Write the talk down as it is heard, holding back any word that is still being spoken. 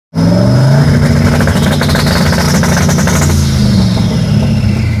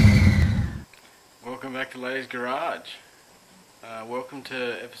Garage. Welcome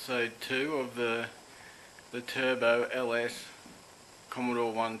to episode 2 of the Turbo LS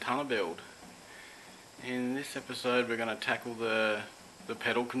Commodore 1 tonner build. In this episode we're going to tackle the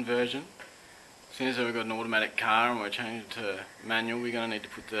pedal conversion. Since we've got an automatic car and we're changing to manual, we're going to need to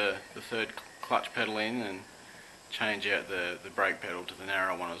put the third clutch pedal in and change out the brake pedal to the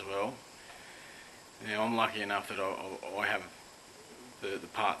narrow one as well. Now I'm lucky enough that I have the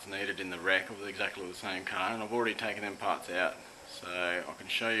parts needed in the wreck of exactly the same car, and I've already taken them parts out, so I can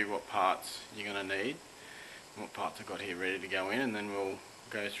show you what parts you're going to need, what parts I've got here ready to go in, and then we'll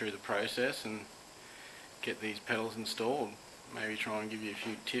go through the process and get these pedals installed. Maybe try and give you a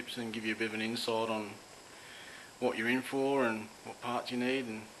few tips and give you a bit of an insight on what you're in for and what parts you need,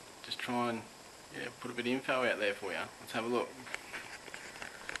 and just try and put a bit of info out there for you. Let's have a look.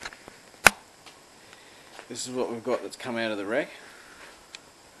 This is what we've got that's come out of the wreck.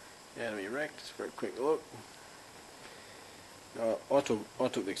 Out of my wreck, just for a quick look. I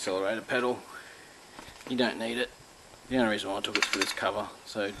took the accelerator pedal. You don't need it. The only reason why I took it is for this cover,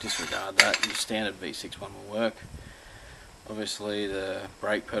 so disregard that. Your standard V6 one will work. Obviously the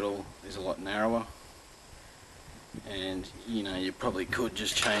brake pedal is a lot narrower, and you probably could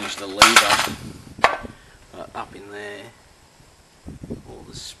just change the lever up in there, all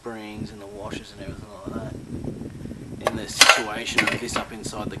the springs and the washers and everything like that. In the situation of this up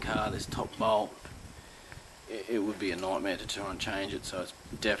inside the car, this top bolt, it would be a nightmare to try and change it, so it's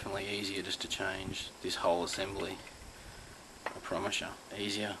definitely easier just to change this whole assembly. I promise you,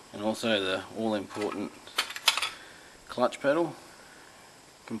 easier. And also the all-important clutch pedal,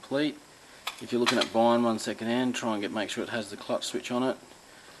 complete. If you're looking at buying one second hand, try and make sure it has the clutch switch on it,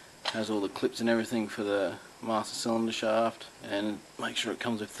 has all the clips and everything for the master cylinder shaft, and make sure it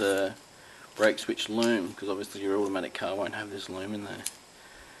comes with the brake switch loom, because obviously your automatic car won't have this loom in there.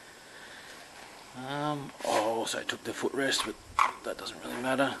 I also took the footrest, but that doesn't really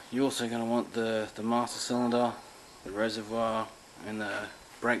matter. You're also going to want the master cylinder, the reservoir, and the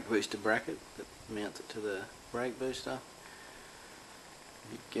brake booster bracket that mounts it to the brake booster.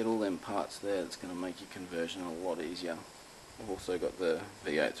 If you get all them parts there, that's going to make your conversion a lot easier. I've also got the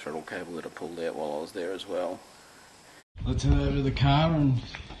V8 throttle cable that I pulled out while I was there as well. Let's head over to the car and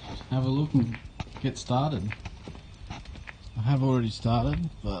have a look and get started. I have already started,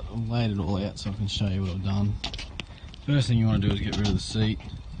 but I've laid it all out so I can show you what I've done. First thing you want to do is get rid of the seat.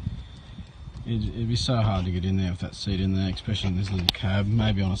 It'd be so hard to get in there with that seat in there, especially in this little cab.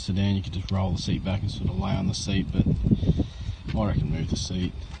 Maybe on a sedan you could just roll the seat back and sort of lay on the seat, but I reckon move the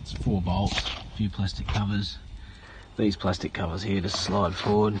seat. It's 4 bolts, a few plastic covers. These plastic covers here just slide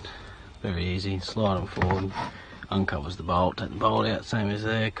forward, very easy, slide them forward. Uncovers the bolt, take the bolt out, same as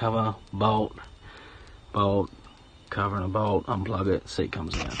there, cover, bolt, cover and a bolt, unplug it, seat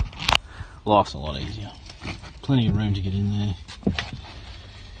comes out. Life's a lot easier. Plenty of room to get in there.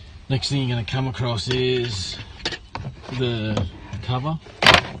 Next thing you're going to come across is the cover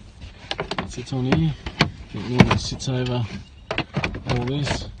that sits on here. It normally sits over all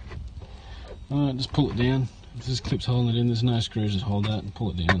this. Alright, just pull it down. If this clip's holding it in, there's no screws, just hold that and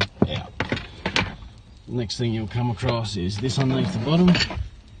pull it down, out. Next thing you'll come across is this underneath the bottom.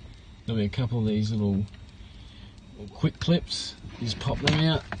 There'll be a couple of these little quick clips. You just pop them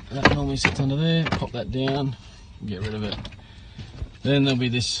out. That normally sits under there. Pop that down, get rid of it. Then there'll be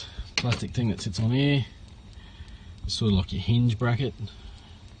this plastic thing that sits on here. It's sort of like your hinge bracket.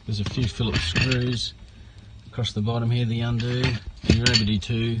 There's a few Phillips screws across the bottom here, the undo. And your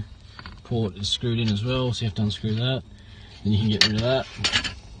OBD2 port is screwed in as well, so you have to unscrew that. Then you can get rid of that.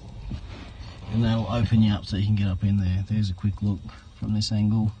 And they'll open you up so you can get up in there. There's a quick look from this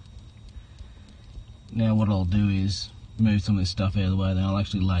angle. Now what I'll do is move some of this stuff out of the way, then I'll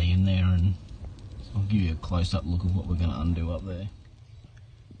actually lay in there and I'll give you a close-up look of what we're going to undo up there.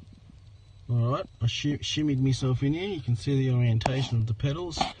 Alright, I shimmied myself in here. You can see the orientation of the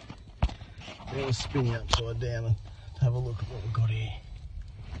pedals. I'm going to spin you upside down and have a look at what we've got here.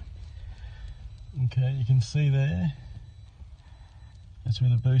 Okay, you can see there. That's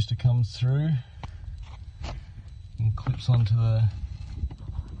where the booster comes through and clips onto the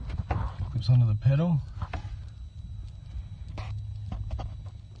pedal.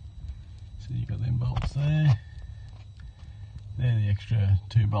 So you've got them bolts there. They're the extra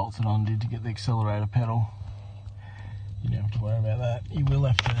 2 bolts that I undid to get the accelerator pedal. You don't have to worry about that. You will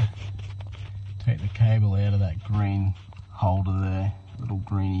have to take the cable out of that green holder there, little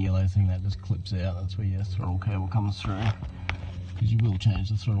green yellow thing that just clips out. That's where your throttle cable comes through. Because you will change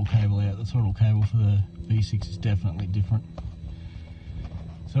the throttle cable out. The throttle cable for the V6 is definitely different.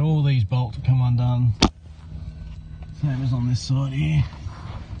 So all these bolts will come undone, same as on this side here.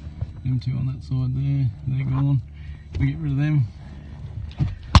 Them two on that side there, they're gone. We get rid of them.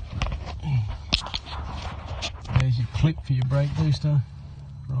 There's your clip for your brake booster,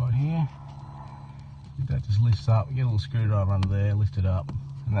 right here. That just lifts up, you get a little screwdriver under there, lift it up,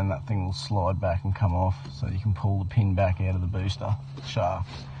 and then that thing will slide back and come off, so you can pull the pin back out of the booster shaft.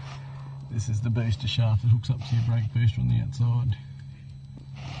 This is the booster shaft that hooks up to your brake booster on the outside.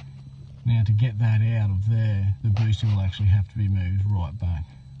 Now to get that out of there, the booster will actually have to be moved right back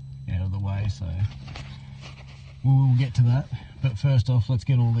out of the way, so we'll get to that. But first off, let's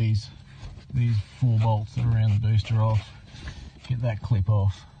get all these 4 bolts that are around the booster off, get that clip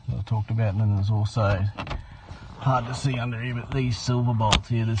off that I talked about, and then there's also, hard to see under here, but these silver bolts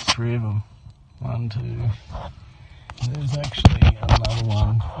here, there's 3 of them. 1, 2, there's actually another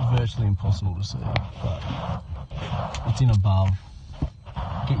one, virtually impossible to see, but it's in above.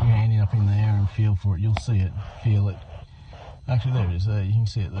 Get your hand up in there and feel for it, you'll see it, feel it. Actually there it is, there, you can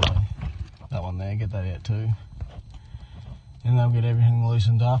see it there. That one there, get that out too. And they'll get everything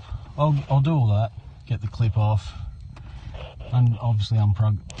loosened up. I'll do all that, get the clip off, and obviously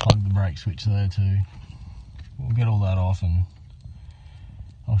plug the brake switch there too. We'll get all that off and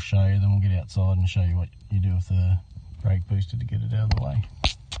I'll show you, then we'll get outside and show you what you do with the brake booster to get it out of the way.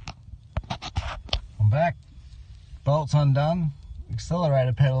 I'm back, bolts undone,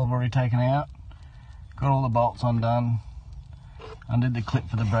 accelerator pedal I've already taken out, got all the bolts undone, undid the clip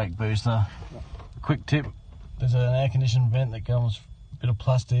for the brake booster. Quick tip, there's an air conditioning vent that comes, a bit of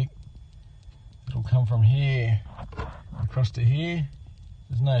plastic, it'll come from here across to here.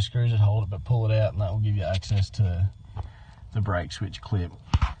 There's no screws that hold it, but pull it out and that will give you access to the brake switch clip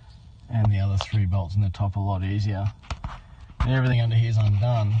and the other 3 bolts in the top a lot easier. And everything under here is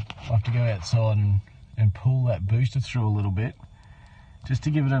undone. I have to go outside and pull that booster through a little bit just to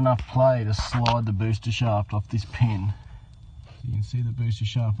give it enough play to slide the booster shaft off this pin. You can see the booster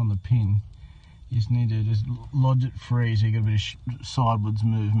shaft on the pin. You just need to just lodge it free so you get a bit of sidewards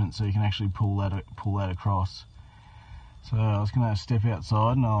movement so you can actually pull that across. So I was going to step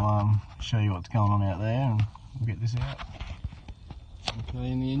outside and I'll show you what's going on out there and we'll get this out.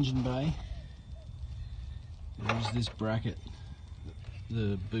 Okay, in the engine bay, there's this bracket,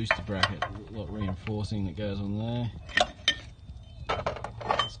 the booster bracket, a lot of reinforcing that goes on there.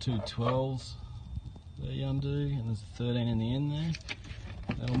 There's 2 12s that you undo and there's a 13 in the end there.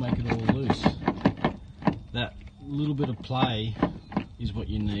 That'll make it all loose. That little bit of play is what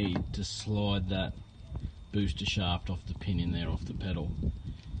you need to slide that booster shaft off the pin in there, off the pedal.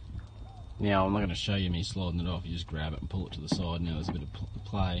 Now I'm not going to show you me sliding it off, you just grab it and pull it to the side. Now there's a bit of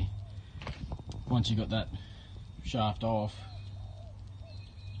play. Once you've got that shaft off,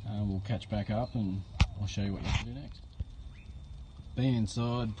 we'll catch back up and I'll show you what you have to do next. Been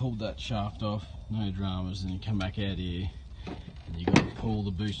inside, pulled that shaft off, no dramas, and you come back out here and you've got to pull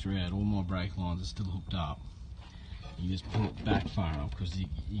the booster out. All my brake lines are still hooked up. You just pull it back far enough because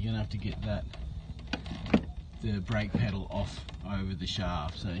you're going to have to get the brake pedal off over the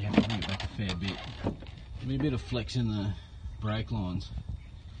shaft, so you have to bring it back a fair bit. There'll be a bit of flex in the brake lines.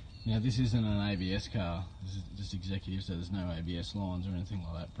 Now this isn't an ABS car, this is just executive, so there's no ABS lines or anything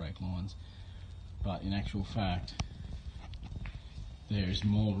like that, brake lines. But in actual fact, there is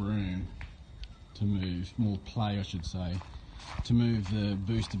more room to move, more play I should say, to move the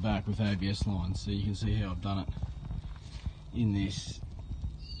booster back with ABS lines. So you can see how I've done it in this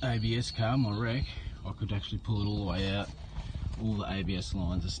ABS car, my wreck. I could actually pull it all the way out. All the ABS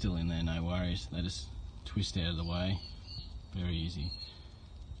lines are still in there, no worries. They just twist out of the way, very easy.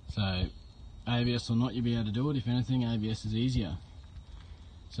 So ABS or not, you'll be able to do it. If anything, ABS is easier.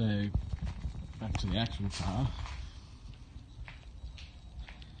 So back to the actual car.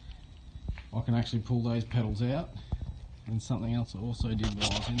 I can actually pull those pedals out. And something else I also did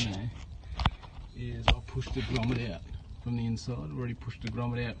while I was in there is I pushed the grommet out from the inside. I've already pushed the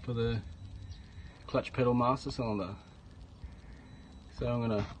grommet out for the clutch pedal master cylinder. So I'm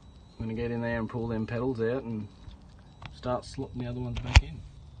gonna get in there and pull them pedals out and start slotting the other ones back in.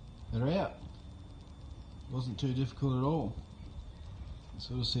 They're out. Wasn't too difficult at all. You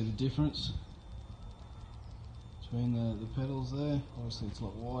sort of see the difference between the pedals there. Obviously it's a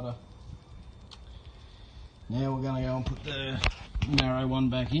lot wider. Now we're going to go and put the narrow one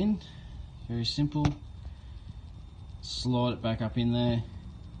back in. Very simple. Slide it back up in there.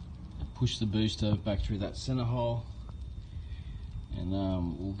 Push the booster back through that center hole. And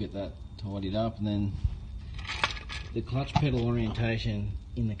we'll get that tidied up. And then the clutch pedal orientation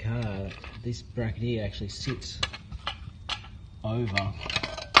in the car, this bracket here actually sits over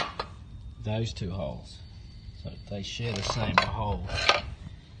those 2 holes. So they share the same hole.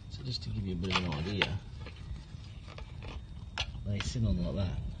 So just to give you a bit of an idea, they sit on like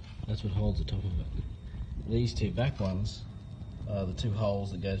that. That's what holds the top of it. These two back ones are the two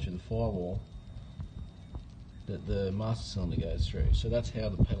holes that go through the firewall that the master cylinder goes through. So that's how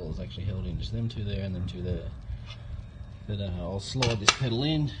the pedal is actually held in. Just them two there and them two there. But I'll slide this pedal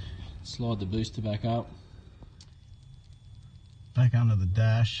in, slide the booster back up. Back under the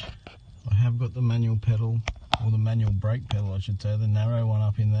dash, I have got the manual pedal, or the manual brake pedal I should say, the narrow one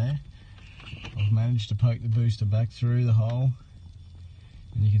up in there. I've managed to poke the booster back through the hole,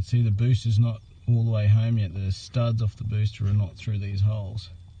 and you can see the booster's not all the way home yet. The studs off the booster are not through these holes.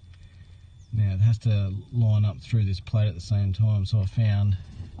 Now it has to line up through this plate at the same time, so I found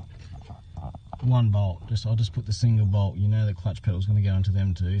one bolt. I'll just put the single bolt. You know the clutch pedal's going to go into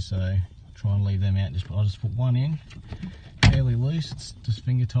them too, so try and leave them out. I'll just put one in, fairly loose, it's just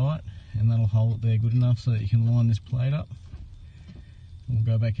finger tight, and that'll hold it there good enough so that you can line this plate up. We'll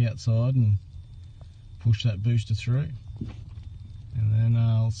go back outside and push that booster through, and then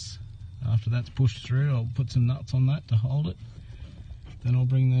after that's pushed through, I'll put some nuts on that to hold it. Then I'll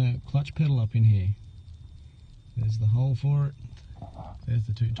bring the clutch pedal up in here. There's the hole for it. There's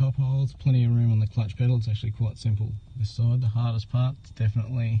the two top holes. Plenty of room on the clutch pedal. It's actually quite simple this side. The hardest part is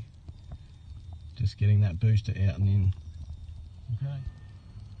definitely just getting that booster out and in.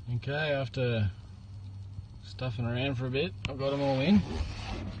 Okay, after stuffing around for a bit, I've got them all in.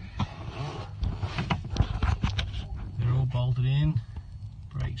 They're all bolted in.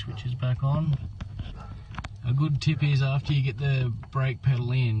 Brake switch is back on. A good tip is, after you get the brake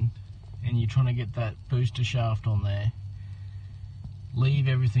pedal in and you're trying to get that booster shaft on there, leave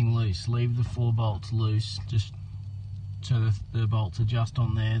everything loose. Leave the 4 bolts loose, just so the bolts are just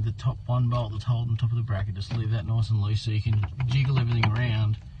on there. The top one bolt that's holding top of the bracket, just leave that nice and loose so you can jiggle everything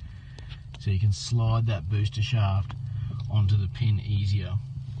around, so you can slide that booster shaft onto the pin easier.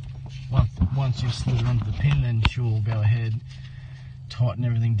 Once you've slid it onto the pin, then sure, go ahead, tighten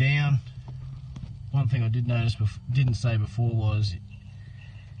everything down. One thing I didn't say before is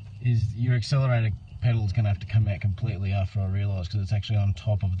your accelerator pedal is going to have to come out completely after I realised, because it's actually on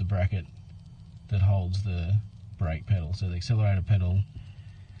top of the bracket that holds the brake pedal. So the accelerator pedal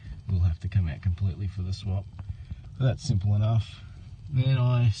will have to come out completely for the swap. So that's simple enough. Then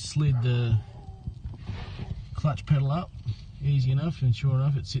I slid the clutch pedal up, easy enough, and sure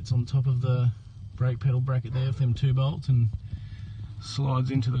enough it sits on top of the brake pedal bracket there with them 2 bolts and slides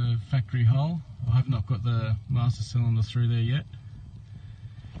into the factory hole. I have not got the master cylinder through there yet.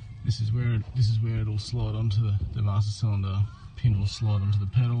 This is where it'll slide onto the master cylinder. Pin will slide onto the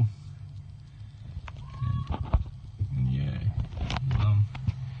pedal. And yeah,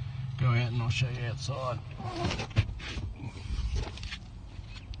 go out and I'll show you outside.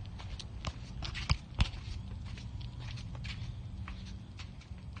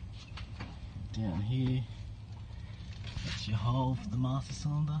 Down here, that's your hole for the master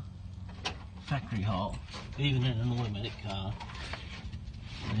cylinder. Factory hole. Even in an automatic car,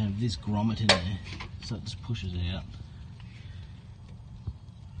 they have this grommet in there, so it just pushes out.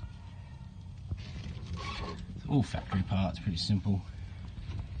 It's all factory parts, pretty simple.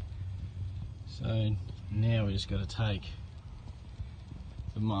 So now we just got to take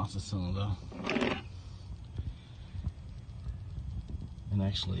the master cylinder and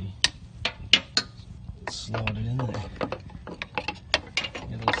actually slide it in there.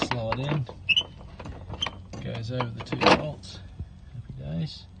 It'll slide in, goes over the 2 bolts, happy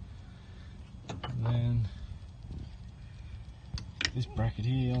days. And then this bracket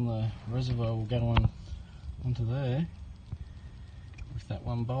here on the reservoir will go onto there. With that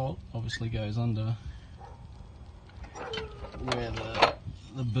 1 bolt, obviously goes under where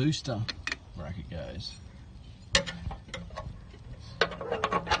the booster bracket goes.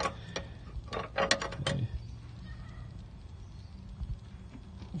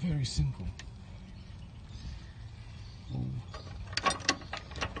 Very simple. Ooh.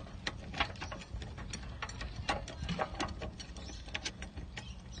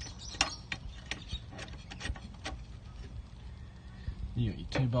 You got your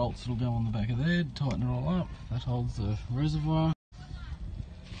 2 bolts that'll go on the back of there, tighten it all up. That holds the reservoir.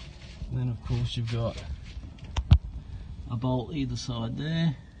 And then of course you've got a bolt either side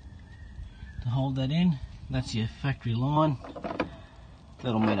there to hold that in. That's your factory line.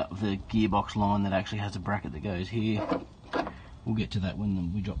 That'll meet up with the gearbox line that actually has a bracket that goes here. We'll get to that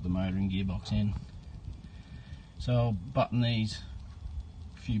when we drop the motor and gearbox in. So I'll button these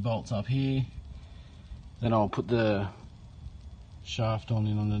few bolts up here. Then I'll put the shaft on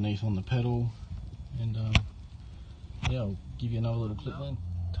in underneath on the pedal. And yeah, I'll give you another little clip then.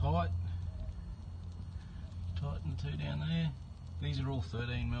 Tighten the 2 down there. These are all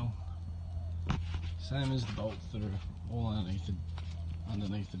 13mm. Same as the bolts that are all underneath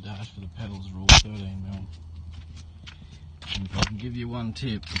underneath the dash for the pedals are all 13mm. And if I can give you one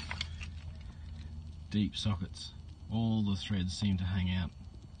tip, deep sockets, all the threads seem to hang out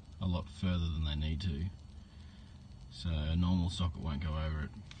a lot further than they need to, so a normal socket won't go over it.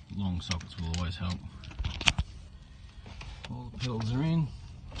 Long sockets will always help. All the pedals are in.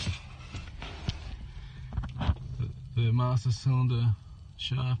 The master cylinder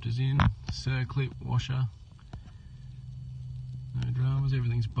shaft is in, circlip, washer, no dramas,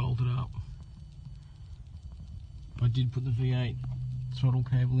 everything's bolted up. I did put the V8 throttle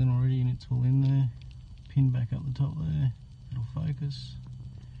cable in already and it's all in there. Pin back up the top there, it'll focus.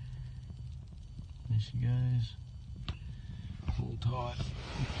 There she goes, all tight.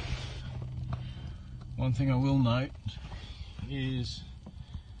 One thing I will note is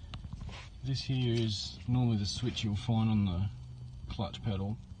this here is normally the switch you'll find on the clutch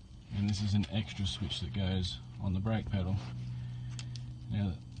pedal, and this is an extra switch that goes on the brake pedal.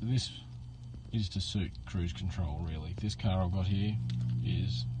 Now this is to suit cruise control really. This car I've got here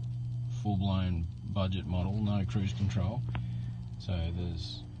is full-blown budget model, no cruise control, so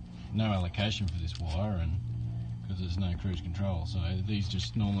there's no allocation for this wire, and because there's no cruise control, so these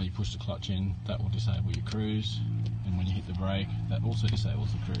just normally push the clutch in, that will disable your cruise, and when you hit the brake that also disables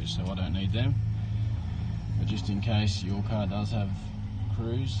the cruise, so I don't need them. But just in case your car does have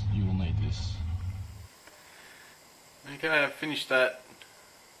cruise, you will need this. Okay, I finished that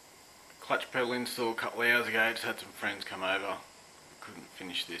clutch pedal install a couple of hours ago. Just had some friends come over, couldn't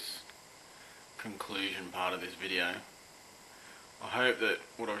finish this conclusion part of this video. I hope that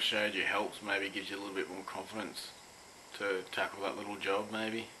what I've showed you helps, maybe gives you a little bit more confidence to tackle that little job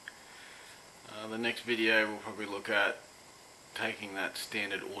maybe. The next video we'll probably look at taking that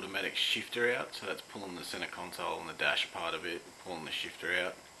standard automatic shifter out, so that's pulling the center console and the dash part of it, pulling the shifter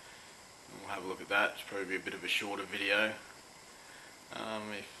out. We'll have a look at that. It's probably a bit of a shorter video.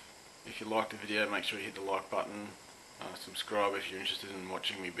 If you liked the video, make sure you hit the like button, subscribe if you're interested in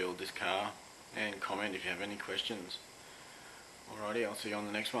watching me build this car, and comment if you have any questions. Alrighty, I'll see you on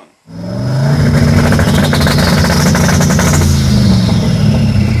the next one.